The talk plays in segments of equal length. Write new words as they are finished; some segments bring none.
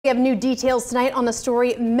We have new details tonight on the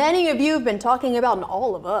story many of you have been talking about, and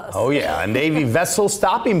all of us. Oh yeah, a Navy vessel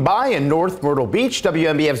stopping by in North Myrtle Beach.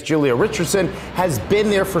 WMBF's Julia Richardson has been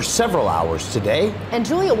there for several hours today. And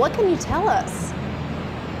Julia, what can you tell us?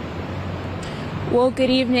 Well, good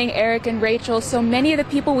evening, Eric and Rachel. So many of the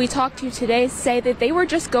people we talked to today say that they were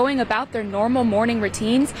just going about their normal morning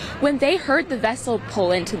routines when they heard the vessel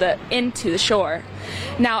pull into the shore.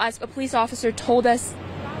 Now, as a police officer told us,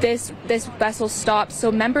 this vessel stopped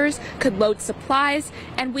so members could load supplies,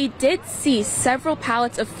 and we did see several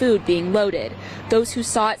pallets of food being loaded. Those who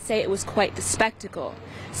saw it say it was quite the spectacle.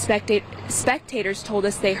 Spectators told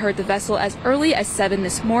us they heard the vessel as early as 7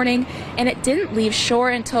 this morning, and it didn't leave shore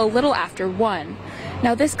until a little after 1.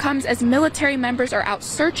 Now this comes as military members are out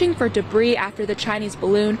searching for debris after the Chinese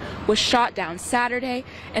balloon was shot down Saturday,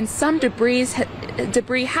 and some debris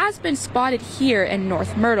has been spotted here in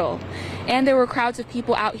North Myrtle. And there were crowds of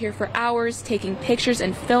people out here for hours taking pictures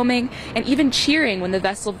and filming and even cheering when the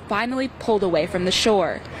vessel finally pulled away from the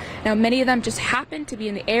shore. Now many of them just happened to be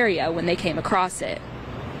in the area when they came across it.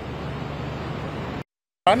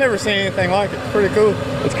 I've never seen anything like it. It's pretty cool.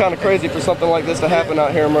 It's kind of crazy for something like this to happen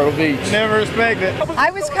out here in Myrtle Beach. Never expected it.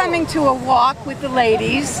 I was coming to a walk with the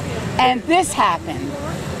ladies, and this happened.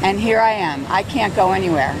 And here I am. I can't go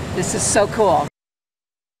anywhere. This is so cool.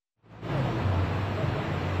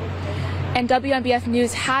 And WMBF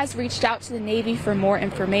News has reached out to the Navy for more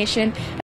information.